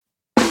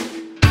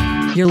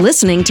You're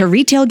listening to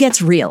Retail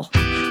Gets Real,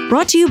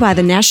 brought to you by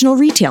the National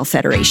Retail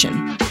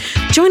Federation.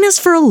 Join us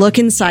for a look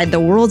inside the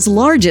world's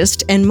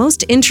largest and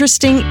most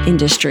interesting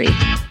industry.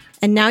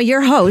 And now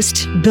your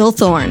host, Bill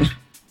Thorne.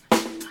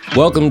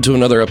 Welcome to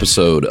another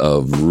episode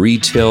of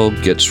Retail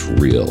Gets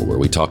Real, where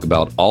we talk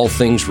about all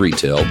things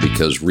retail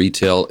because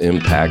retail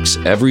impacts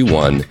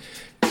everyone,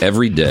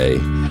 every day,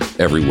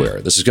 everywhere.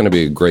 This is going to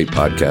be a great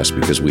podcast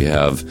because we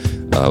have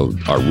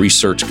our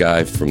research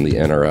guy from the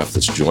NRF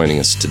that's joining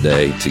us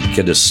today to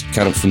get us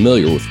kind of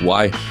familiar with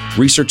why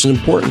research is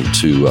important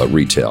to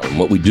retail and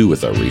what we do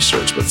with our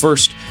research. But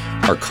first,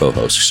 our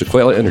co-host,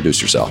 Shaquela,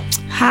 introduce yourself.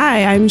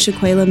 Hi, I'm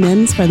Shaquela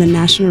Mims for the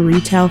National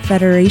Retail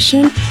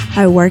Federation.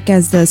 I work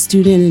as the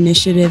Student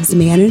Initiatives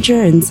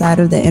Manager inside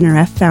of the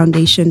NRF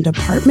Foundation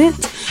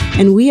Department.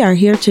 And we are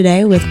here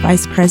today with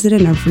Vice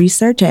President of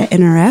Research at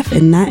NRF,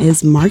 and that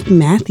is Mark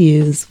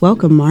Matthews.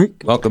 Welcome, Mark.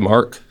 Welcome,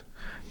 Mark.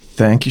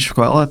 Thank you,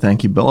 Shaquela.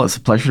 Thank you, Bill. It's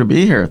a pleasure to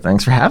be here.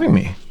 Thanks for having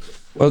me.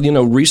 Well, you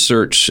know,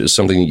 research is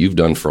something that you've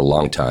done for a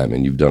long time,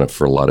 and you've done it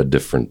for a lot of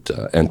different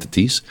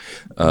entities.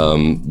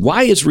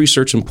 Why is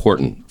research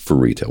important for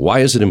retail? Why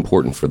is it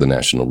important for the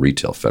National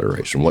Retail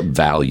Federation? What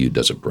value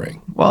does it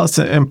bring? Well, it's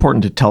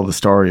important to tell the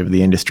story of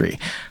the industry.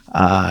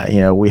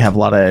 We have a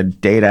lot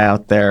of data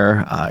out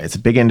there. It's a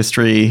big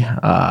industry.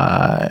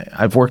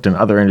 I've worked in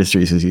other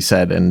industries, as you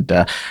said, and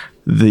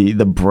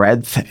the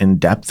breadth and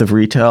depth of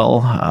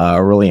retail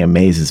really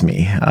amazes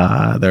me.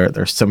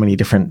 There's so many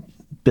different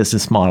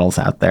business models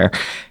out there,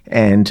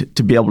 and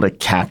to be able to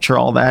capture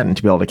all that and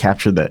to be able to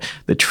capture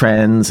the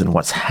trends and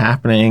what's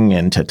happening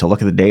and to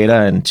look at the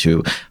data and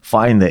to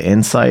find the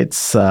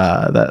insights,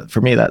 that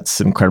for me, that's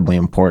incredibly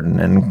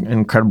important and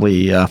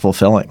incredibly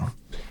fulfilling.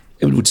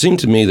 It would seem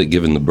to me that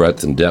given the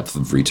breadth and depth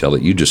of retail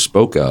that you just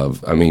spoke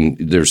of, I mean,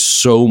 there's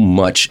so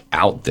much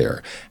out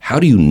there. How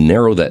do you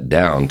narrow that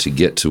down to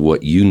get to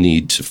what you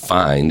need to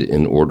find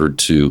in order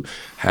to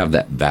have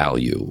that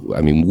value? I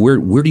mean, where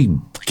do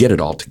you get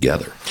it all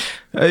together?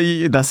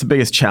 That's the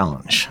biggest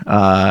challenge.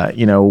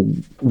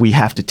 We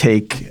have to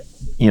take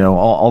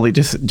all the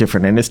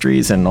different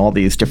industries and all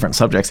these different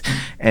subjects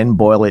and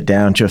boil it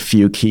down to a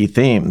few key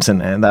themes.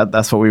 And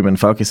that's what we've been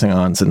focusing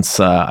on since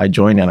I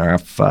joined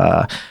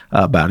NRF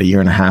about a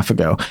year and a half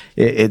ago.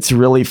 It's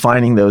really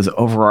finding those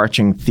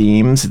overarching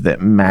themes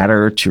that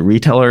matter to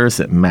retailers,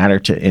 that matter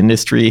to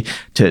industry,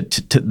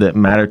 that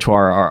matter to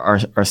our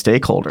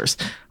stakeholders.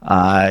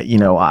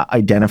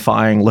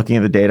 Identifying, looking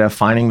at the data,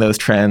 finding those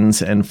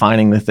trends, and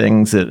finding the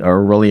things that are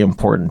really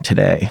important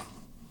today.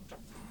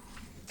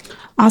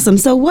 Awesome.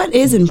 So what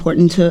is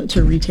important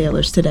to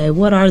retailers today?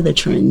 What are the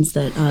trends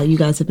that you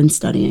guys have been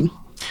studying?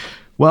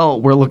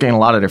 Well, we're looking at a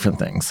lot of different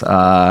things.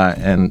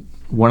 And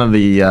one of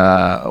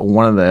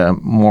the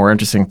more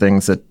interesting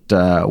things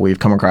that we've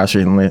come across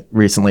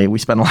recently, we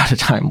spend a lot of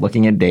time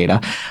looking at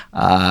data.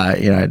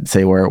 I'd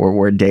say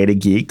we're data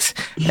geeks.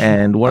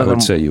 And I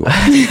would say you are.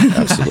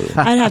 Absolutely.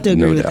 I'd have to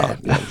agree with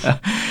doubt.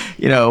 that.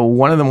 Yeah.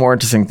 One of the more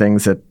interesting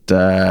things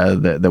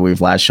that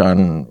we've latched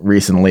on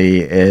recently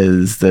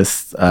is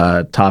this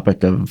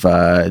topic of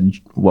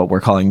what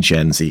we're calling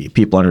Gen Z,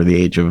 people under the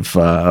age of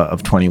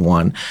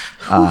 21.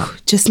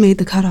 Just made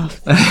the cutoff.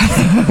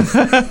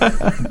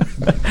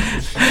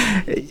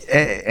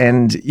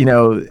 And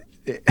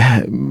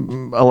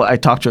I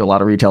talk to a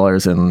lot of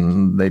retailers,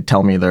 and they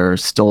tell me they're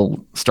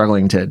still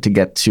struggling to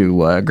get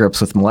to grips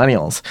with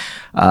millennials.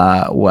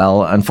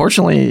 Well,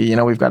 unfortunately,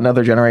 we've got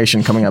another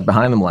generation coming up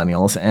behind the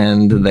millennials,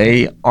 and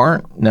they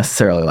aren't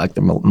necessarily like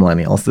the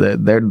millennials.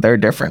 They're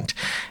different,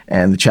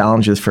 and the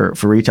challenge is for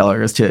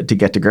retailers to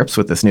get to grips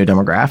with this new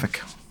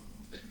demographic.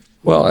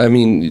 Well, I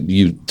mean,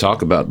 you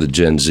talk about the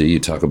Gen Z, you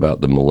talk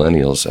about the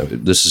millennials. I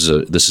mean, this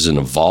is an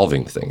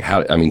evolving thing.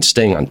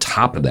 Staying on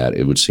top of that,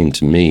 it would seem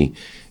to me,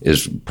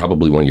 is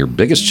probably one of your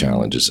biggest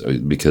challenges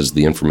because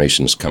the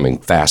information is coming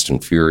fast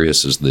and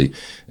furious as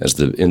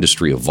the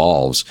industry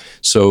evolves.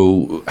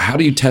 So, how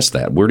do you test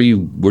that? Where do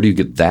you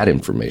get that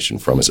information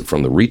from? Is it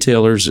from the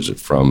retailers? Is it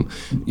from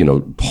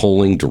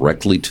polling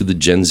directly to the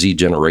Gen Z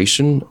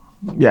generation?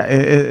 Yeah,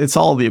 it's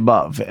all of the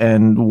above.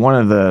 And one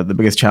of the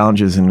biggest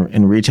challenges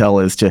in retail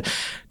is to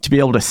be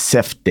able to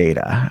sift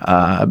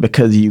data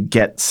because you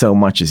get so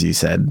much, as you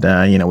said.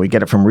 We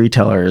get it from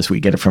retailers, we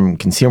get it from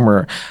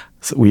consumer.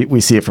 So we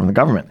see it from the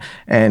government.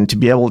 And to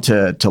be able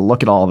to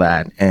look at all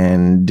that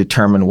and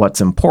determine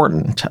what's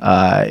important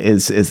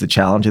is the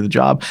challenge of the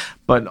job.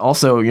 But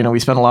also, we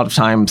spend a lot of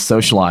time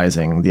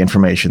socializing the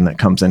information that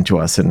comes into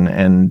us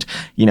and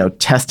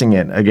testing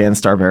it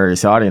against our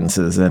various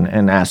audiences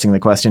and asking the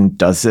question,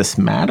 does this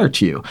matter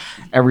to you?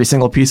 Every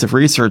single piece of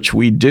research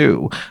we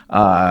do,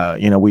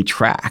 we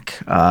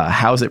track.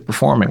 How's it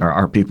performing?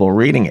 Are people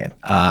reading it?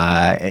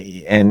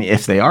 And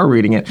if they are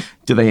reading it,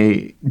 do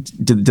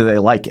they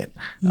like it?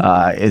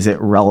 Is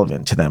it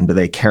relevant to them? Do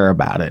they care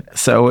about it?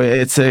 So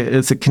it's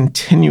a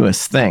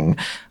continuous thing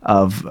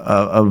of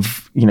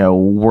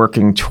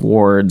working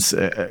towards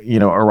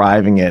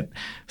arriving at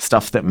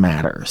stuff that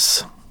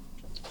matters.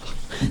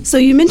 So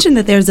you mentioned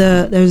that there's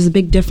a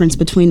big difference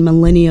between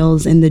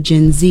millennials and the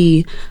Gen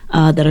Z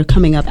that are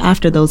coming up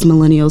after those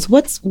millennials.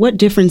 What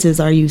differences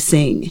are you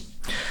seeing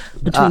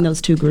between those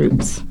two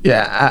groups?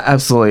 Yeah,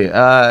 absolutely.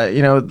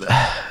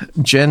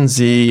 Gen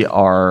Z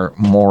are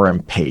more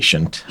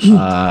impatient.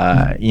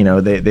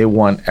 They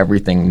want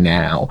everything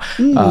now.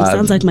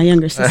 Sounds like my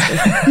younger sister.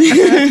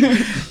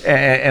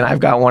 And I've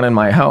got one in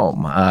my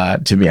home,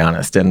 to be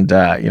honest. And,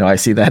 I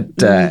see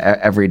that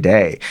every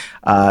day.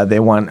 They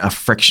want a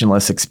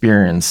frictionless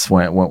experience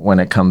when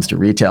it comes to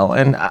retail.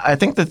 And I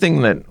think the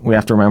thing that we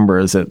have to remember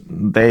is that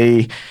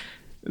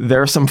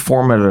there are some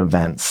formative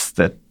events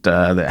that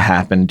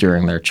happened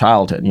during their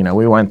childhood.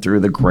 We went through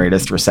the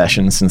greatest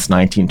recession since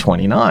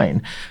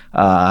 1929,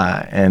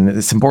 and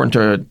it's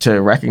important to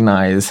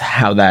recognize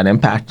how that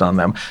impacted on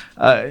them.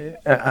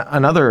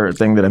 Another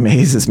thing that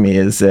amazes me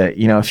is that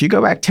if you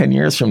go back 10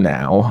 years from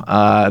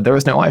now, there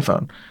was no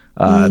iPhone,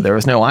 there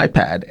was no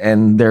iPad,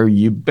 and they're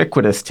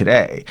ubiquitous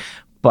today.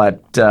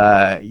 But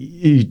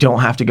you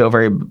don't have to go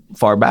very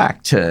far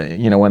back to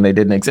when they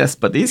didn't exist.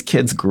 But these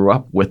kids grew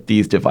up with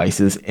these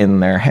devices in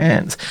their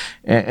hands.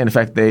 And in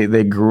fact,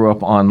 they grew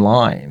up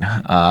online,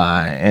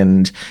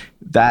 and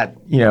that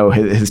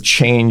has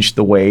changed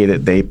the way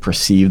that they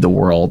perceive the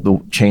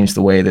world, changed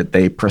the way that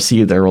they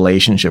perceive their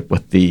relationship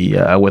with the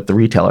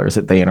retailers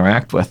that they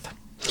interact with.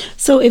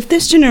 So if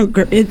this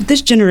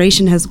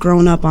generation has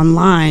grown up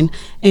online,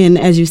 and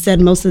as you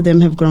said, most of them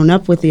have grown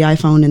up with the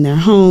iPhone in their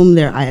home,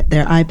 their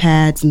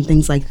iPads and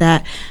things like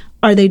that,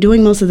 are they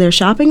doing most of their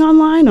shopping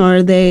online, or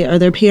are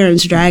their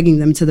parents dragging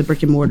them to the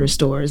brick and mortar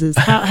stores?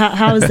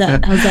 How's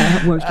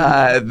that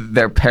working?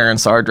 Their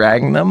parents are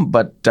dragging them,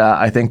 but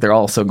I think they're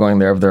also going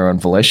there of their own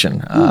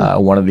volition.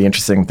 One of the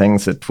interesting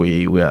things that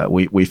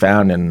we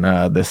found in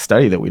this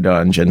study that we did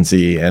on Gen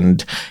Z,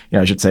 and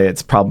I should say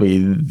it's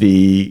probably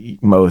the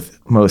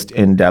most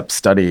in-depth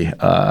study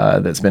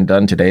that's been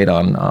done to date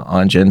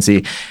on Gen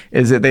Z,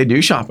 is that they do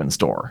shop in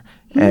store.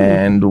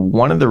 And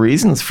one of the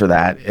reasons for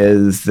that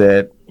is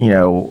that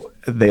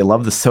they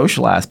love the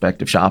social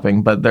aspect of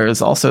shopping, but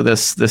there's also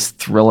this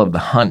thrill of the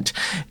hunt.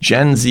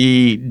 Gen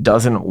Z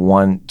doesn't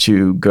want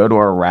to go to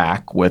a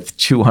rack with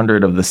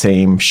 200 of the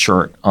same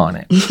shirt on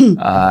it.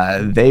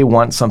 They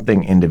want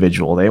something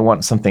individual. They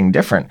want something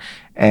different.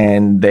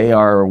 And they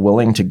are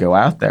willing to go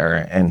out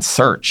there and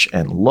search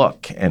and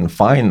look and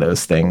find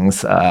those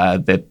things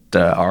that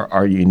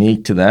are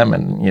unique to them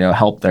and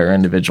help their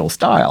individual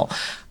style.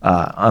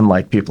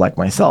 Unlike people like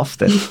myself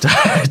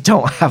that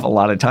don't have a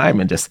lot of time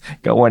and just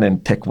go in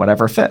and pick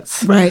whatever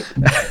fits. Right.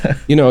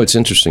 It's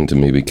interesting to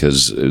me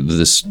because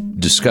this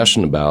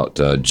discussion about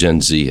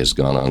Gen Z has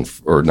gone on,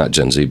 or not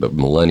Gen Z, but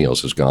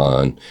millennials has gone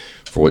on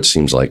for what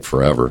seems like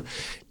forever.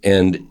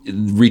 And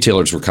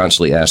retailers were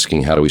constantly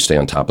asking, how do we stay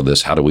on top of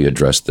this? How do we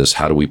address this?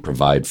 How do we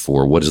provide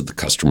for? What is the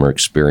customer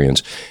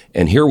experience?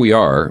 And here we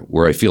are,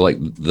 where I feel like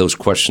those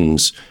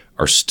questions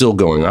are still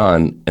going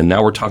on. And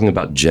now we're talking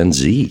about Gen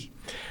Z.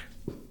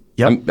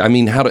 Yep. I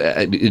mean,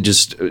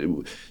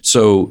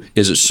 so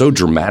is it so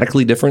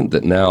dramatically different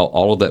that now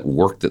all of that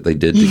work that they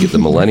did to get the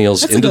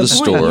millennials into the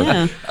store,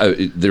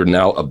 they're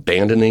now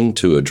abandoning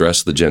to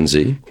address the Gen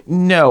Z?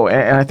 No,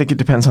 and I think it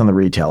depends on the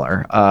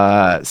retailer.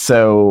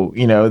 So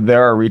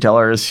there are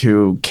retailers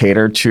who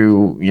cater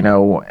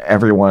to,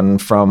 everyone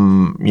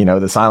from,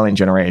 the silent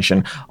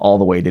generation all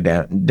the way to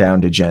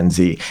down to Gen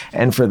Z.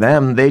 And for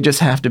them, they just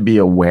have to be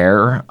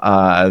aware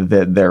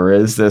that there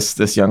is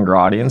this younger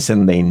audience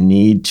and they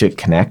need to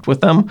connect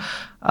with them.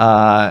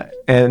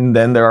 And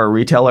then there are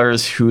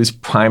retailers whose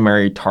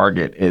primary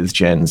target is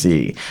Gen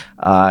Z.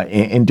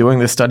 In doing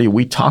this study,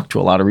 we talked to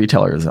a lot of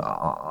retailers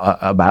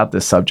about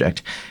this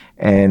subject.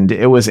 And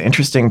it was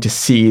interesting to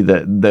see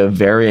the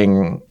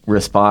varying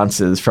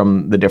responses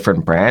from the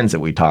different brands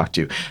that we talked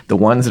to. The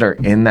ones that are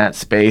in that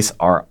space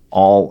are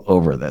all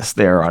over this.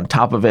 They're on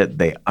top of it.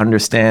 They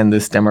understand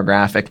this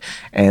demographic,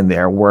 and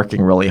they're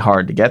working really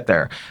hard to get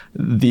there.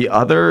 The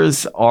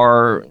others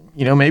are,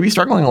 maybe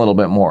struggling a little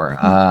bit more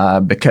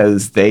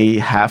because they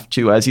have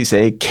to, as you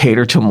say,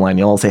 cater to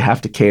millennials. They have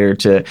to cater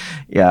to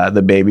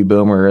the baby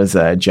boomers,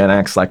 Gen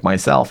X like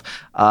myself.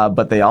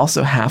 But they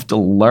also have to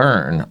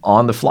learn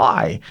on the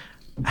fly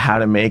how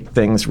to make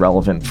things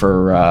relevant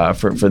for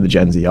the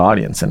Gen Z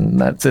audience,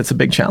 and it's a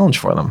big challenge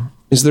for them.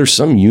 Is there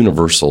some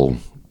universal,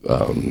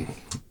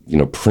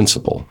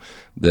 principle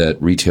that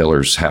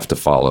retailers have to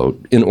follow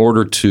in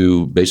order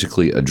to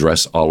basically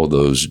address all of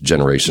those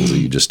generations that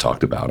you just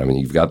talked about? I mean,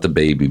 you've got the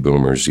baby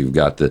boomers, you've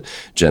got the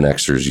Gen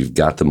Xers, you've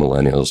got the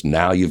millennials,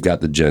 now you've got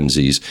the Gen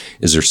Zs.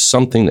 Is there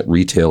something that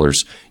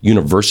retailers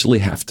universally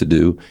have to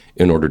do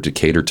in order to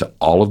cater to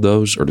all of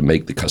those, or to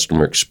make the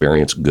customer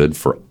experience good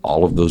for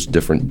all of those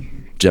different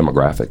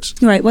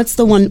demographics? Right. What's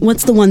the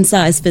one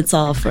size fits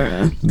all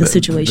for the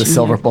situation? The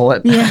silver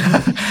bullet.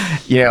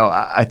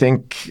 Yeah. I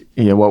think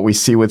what we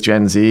see with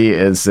Gen Z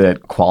is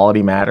that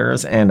quality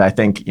matters, and I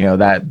think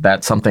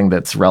that's something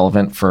that's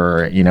relevant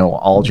for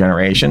all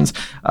generations.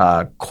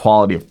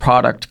 Quality of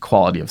product,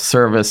 quality of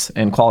service,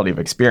 and quality of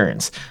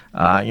experience.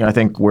 I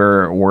think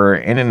we're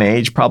in an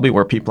age probably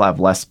where people have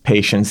less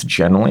patience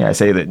generally. I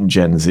say that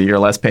Gen Z are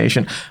less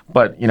patient,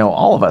 but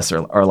all of us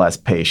are less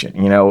patient.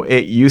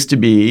 It used to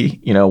be,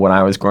 when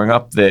I was growing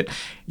up, that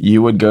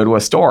you would go to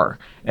a store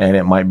and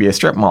it might be a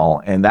strip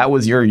mall, and that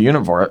was your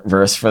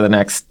universe for the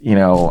next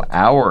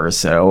hour or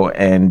so,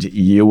 and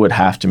you would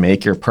have to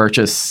make your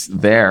purchase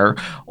there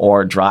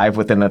or drive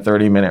within a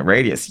 30-minute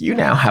radius. You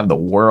now have the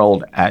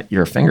world at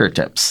your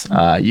fingertips.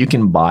 You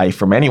can buy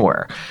from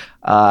anywhere.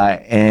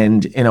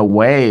 And in a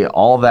way,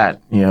 all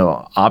that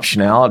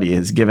optionality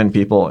has given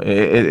people.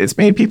 It's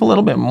made people a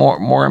little bit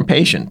more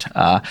impatient.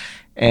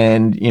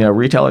 And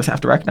retailers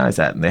have to recognize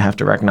that, and they have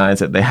to recognize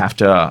that they have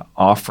to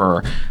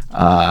offer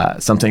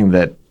something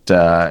that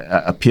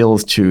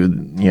appeals to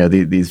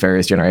these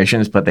various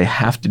generations, but they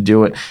have to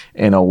do it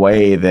in a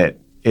way that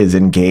is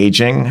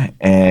engaging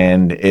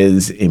and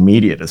is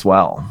immediate as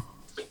well.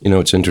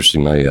 It's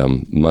interesting. My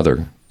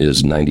mother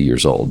is 90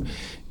 years old,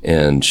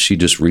 and she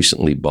just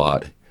recently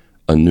bought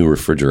a new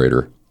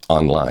refrigerator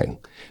online.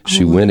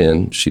 She went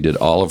in. She did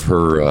all of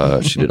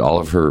her.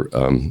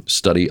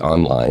 Study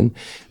online.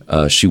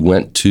 She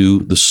went to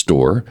the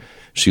store.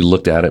 She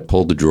looked at it,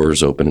 pulled the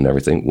drawers open and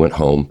everything, went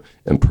home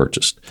and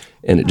purchased.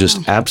 And it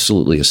just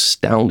absolutely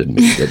astounded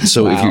me.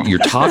 So if you're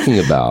talking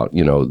about,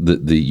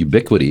 the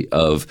ubiquity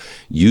of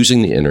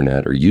using the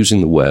internet or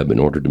using the web in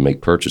order to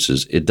make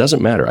purchases, it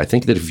doesn't matter. I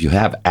think that if you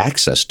have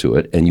access to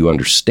it and you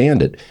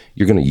understand it,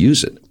 you're going to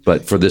use it.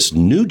 But for this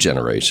new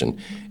generation,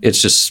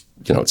 it's just,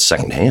 it's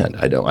secondhand.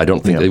 I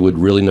don't think they would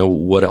really know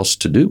what else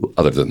to do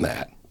other than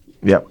that.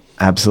 Yep.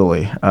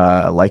 Absolutely.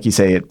 Like you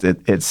say,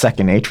 it's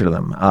second nature to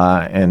them.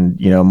 And,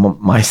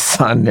 my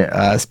son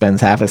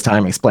spends half his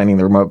time explaining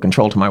the remote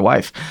control to my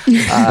wife.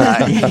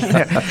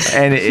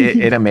 And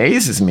it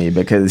amazes me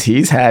because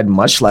he's had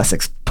much less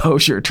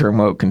exposure to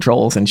remote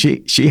controls than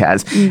she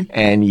has.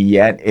 And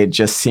yet it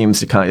just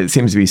seems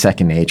to be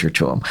second nature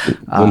to him.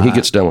 When he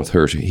gets done with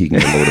her, he can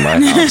come over to my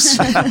house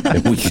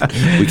and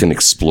we can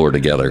explore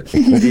together.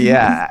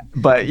 Yeah.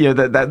 But,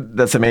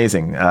 that's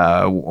amazing.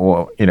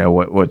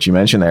 What you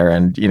mentioned there.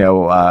 And,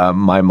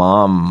 my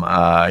mom,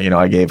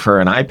 I gave her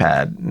an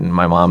iPad. And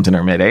my mom's in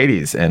her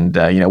mid-80s, and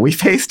we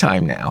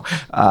FaceTime now.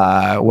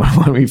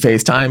 When we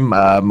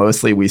FaceTime,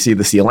 mostly we see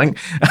the ceiling.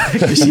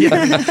 she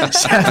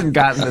hasn't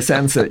gotten the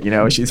sense that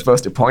she's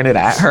supposed to point it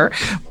at her,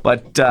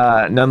 but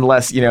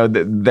nonetheless,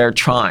 they're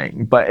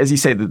trying. But as you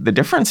say, the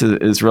difference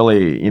is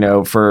really,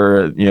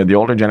 for the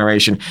older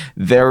generation,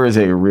 there is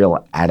a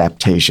real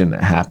adaptation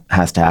that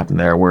has to happen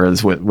there.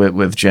 Whereas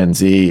with Gen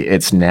Z,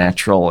 it's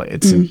natural,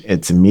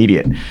 it's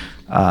immediate.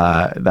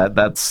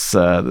 It's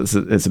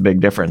a big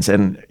difference.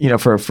 And,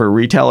 for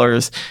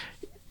retailers,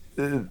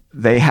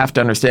 they have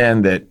to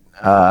understand that,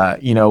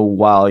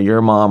 while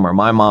your mom or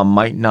my mom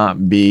might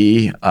not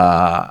be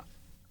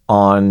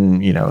on,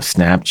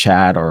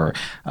 Snapchat or,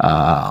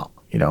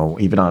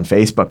 even on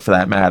Facebook for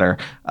that matter,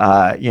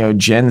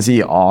 Gen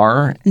Z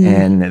are,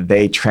 and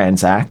they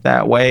transact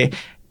that way.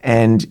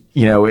 And,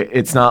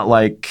 it's not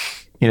like,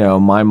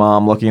 my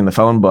mom looking in the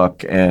phone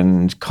book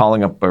and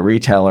calling up a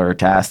retailer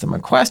to ask them a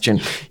question.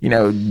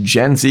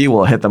 Gen Z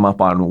will hit them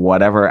up on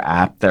whatever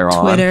app they're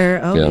on.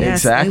 Twitter. Oh, yes.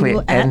 Exactly.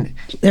 And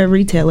their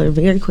retailer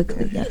very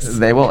quickly. Yes.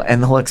 They will,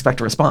 and they'll expect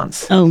a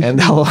response. Oh. And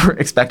they'll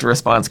expect a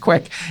response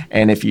quick.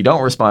 And if you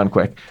don't respond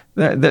quick,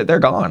 they're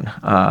gone.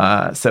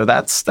 So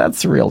that's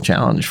a real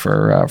challenge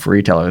for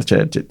retailers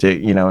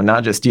to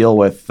not just deal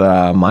with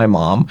my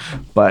mom,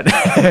 but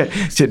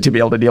to be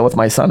able to deal with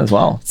my son as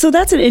well. So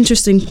that's an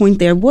interesting point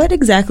there. What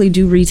exactly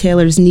do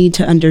retailers need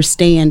to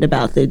understand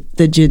about the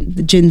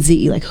Gen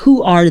Z? Like,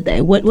 who are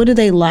they? What do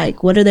they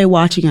like? What are they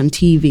watching on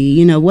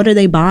TV? What are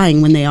they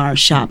buying when they are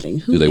shopping?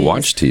 Do they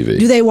watch TV?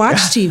 Do they watch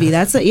TV?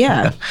 That's it.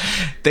 Yeah.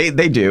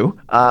 They do.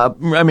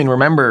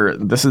 Remember,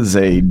 this is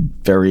a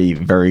very,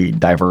 very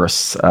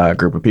diverse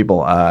group of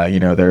people.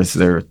 There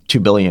are 2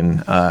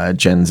 billion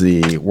Gen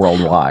Z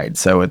worldwide,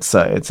 so it's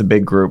a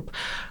big group.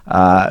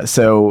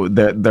 So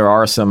there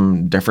are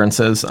some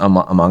differences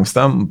amongst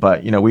them,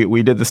 but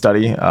we did the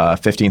study,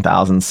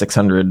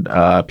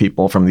 15,600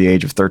 people from the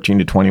age of 13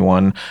 to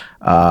 21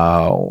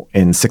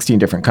 in 16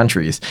 different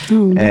countries.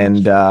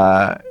 And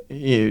to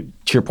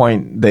your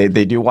point,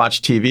 they do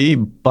watch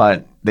TV,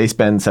 but they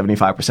spend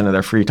 75% of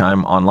their free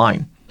time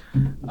online.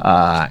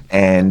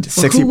 And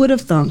 60. Who would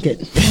have thunk it?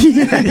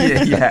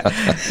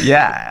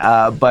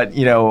 But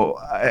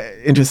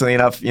interestingly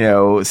enough,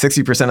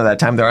 60% of that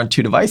time they're on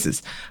 2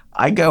 devices.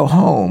 I go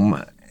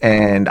home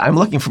and I'm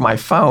looking for my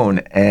phone,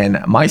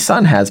 and my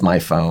son has my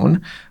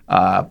phone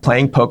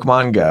playing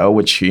Pokemon Go,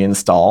 which he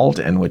installed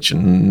and which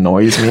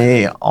annoys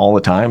me all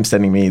the time,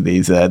 sending me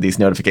these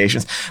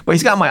notifications. But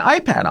he's got my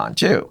iPad on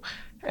too,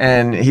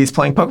 and he's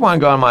playing Pokemon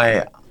Go on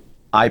my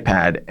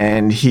iPad,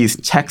 and he's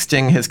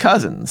texting his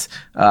cousins,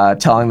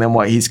 telling them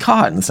what he's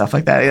caught and stuff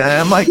like that. And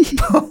I'm like,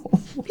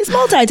 he's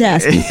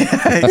multitasking.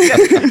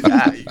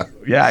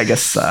 Yeah, I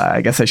guess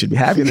I should be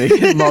happy that he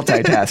can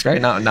multitask,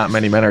 right? Not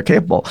many men are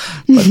capable,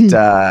 but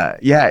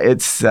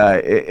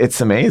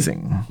it's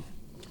amazing.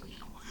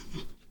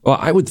 Well,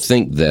 I would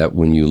think that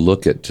when you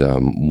look at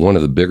one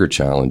of the bigger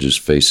challenges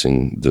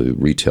facing the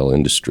retail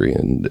industry,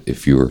 and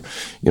if you're,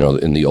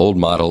 in the old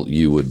model,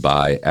 you would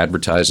buy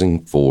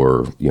advertising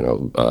for,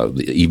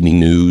 the evening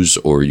news,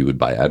 or you would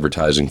buy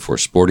advertising for a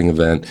sporting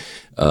event.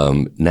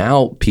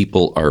 Now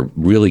people are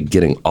really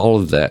getting all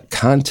of that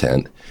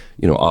content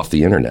off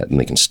the internet, and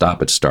they can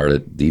stop it, start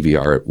it,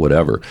 DVR it,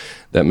 whatever.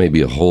 That may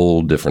be a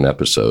whole different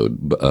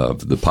episode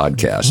of the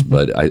podcast,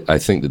 but I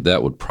think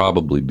that would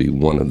probably be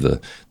one of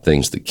the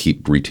things that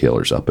keep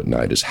retailers up at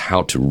night, is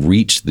how to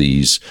reach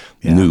these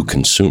new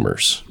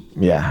consumers.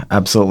 Yeah,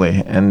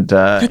 absolutely. And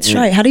that's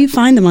right. How do you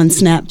find them on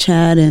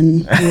Snapchat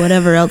and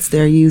whatever else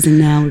they're using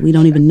now we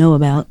don't even know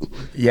about?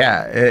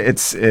 Yeah,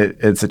 it's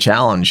a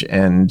challenge,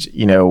 and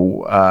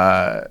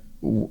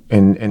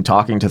in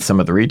talking to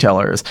some of the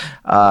retailers,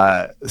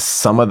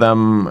 some of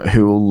them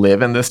who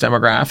live in this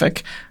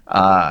demographic,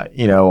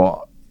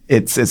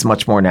 it's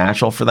much more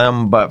natural for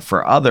them. But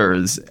for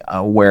others,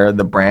 where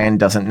the brand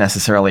doesn't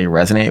necessarily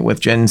resonate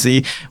with Gen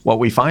Z, what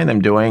we find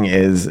them doing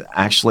is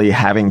actually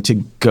having to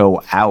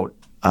go out.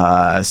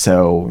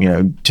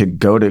 To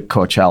go to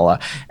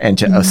Coachella and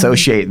to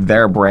associate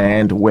their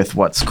brand with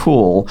what's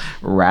cool,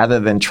 rather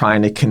than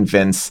trying to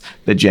convince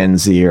the Gen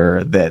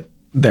Zer that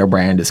their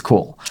brand is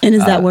cool. And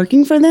is that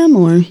working for them,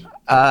 or?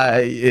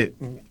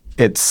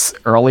 It's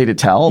early to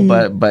tell,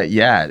 but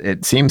yeah,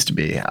 it seems to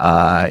be.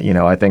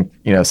 I think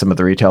some of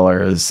the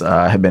retailers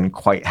have been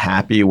quite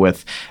happy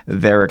with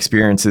their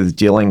experiences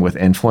dealing with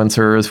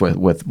influencers,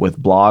 with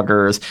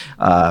bloggers,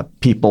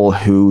 people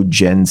who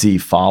Gen Z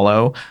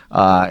follow,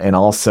 and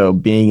also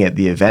being at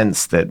the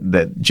events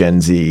that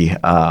Gen Z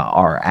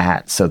are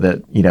at, so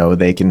that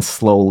they can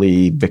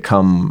slowly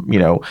become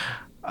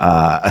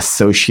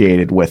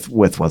associated with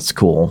what's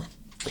cool.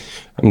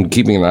 I'm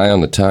keeping an eye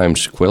on the time.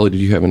 Shaquela, did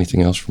you have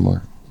anything else for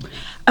Mark?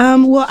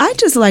 Well, I'd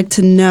just like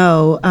to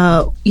know,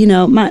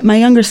 my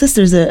younger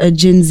sister's a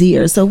Gen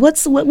Zer. So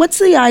what's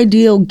the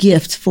ideal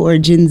gift for a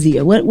Gen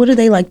Zer? What do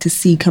they like to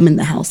see come in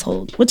the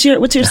household? What's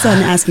your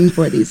son asking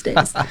for these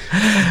days?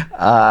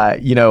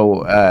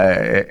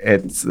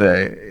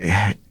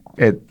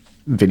 It's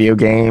video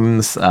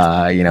games.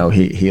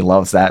 He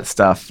loves that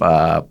stuff.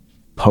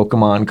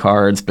 Pokemon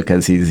cards,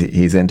 because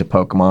he's into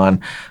Pokemon.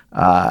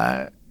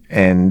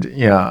 And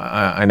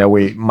I know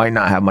we might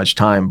not have much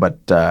time,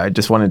 but I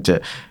just wanted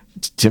to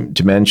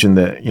mention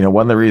that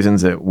one of the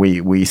reasons that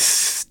we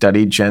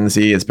studied Gen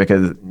Z is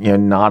because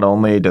not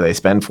only do they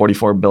spend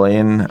 $44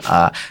 billion,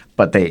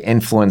 but they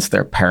influence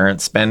their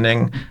parents'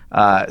 spending.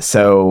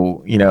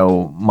 So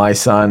my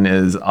son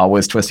is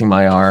always twisting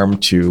my arm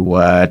to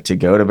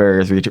go to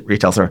various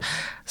retail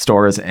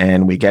stores,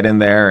 and we get in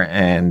there,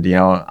 and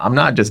I'm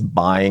not just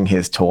buying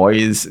his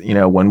toys.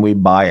 When we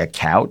buy a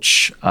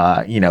couch,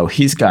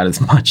 he's got as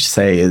much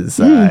say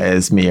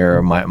as me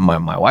or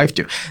my wife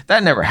do.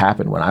 That never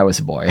happened when I was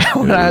a boy.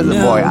 When I was a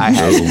boy, I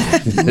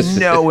had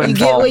no involvement. You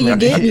get what you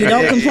get, you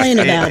don't complain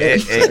about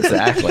it.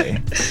 Exactly.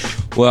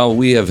 Well,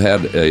 we have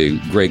had a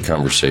great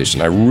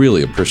conversation. I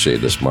really appreciate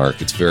this,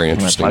 Mark. It's very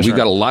interesting. We've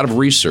got a lot of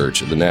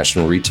research at the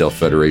National Retail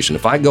Federation.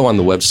 If I go on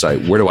the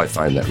website, where do I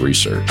find that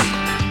research?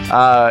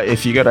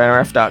 If you go to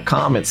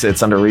nrf.com,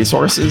 it's under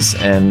resources,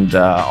 and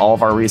all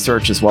of our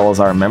research, as well as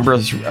our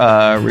members'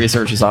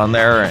 research, is on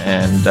there.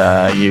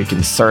 And you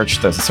can search.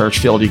 There's a search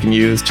field you can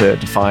use to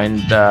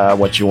find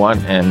what you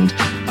want. And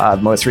the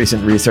most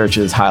recent research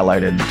is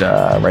highlighted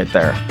right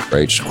there.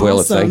 Great.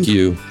 Shaquela, thank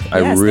you.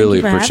 Yes, I really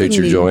appreciate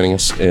you joining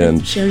us.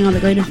 And sharing all the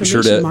great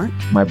information, Mark.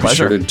 My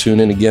pleasure. Be sure to tune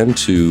in again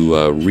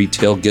to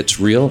Retail Gets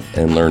Real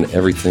and learn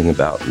everything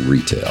about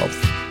retail.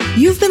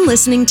 You've been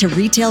listening to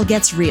Retail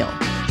Gets Real,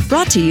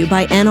 brought to you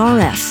by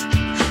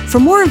NRF. For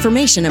more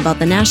information about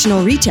the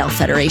National Retail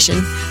Federation,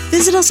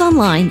 visit us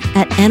online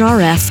at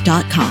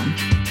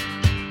nrf.com.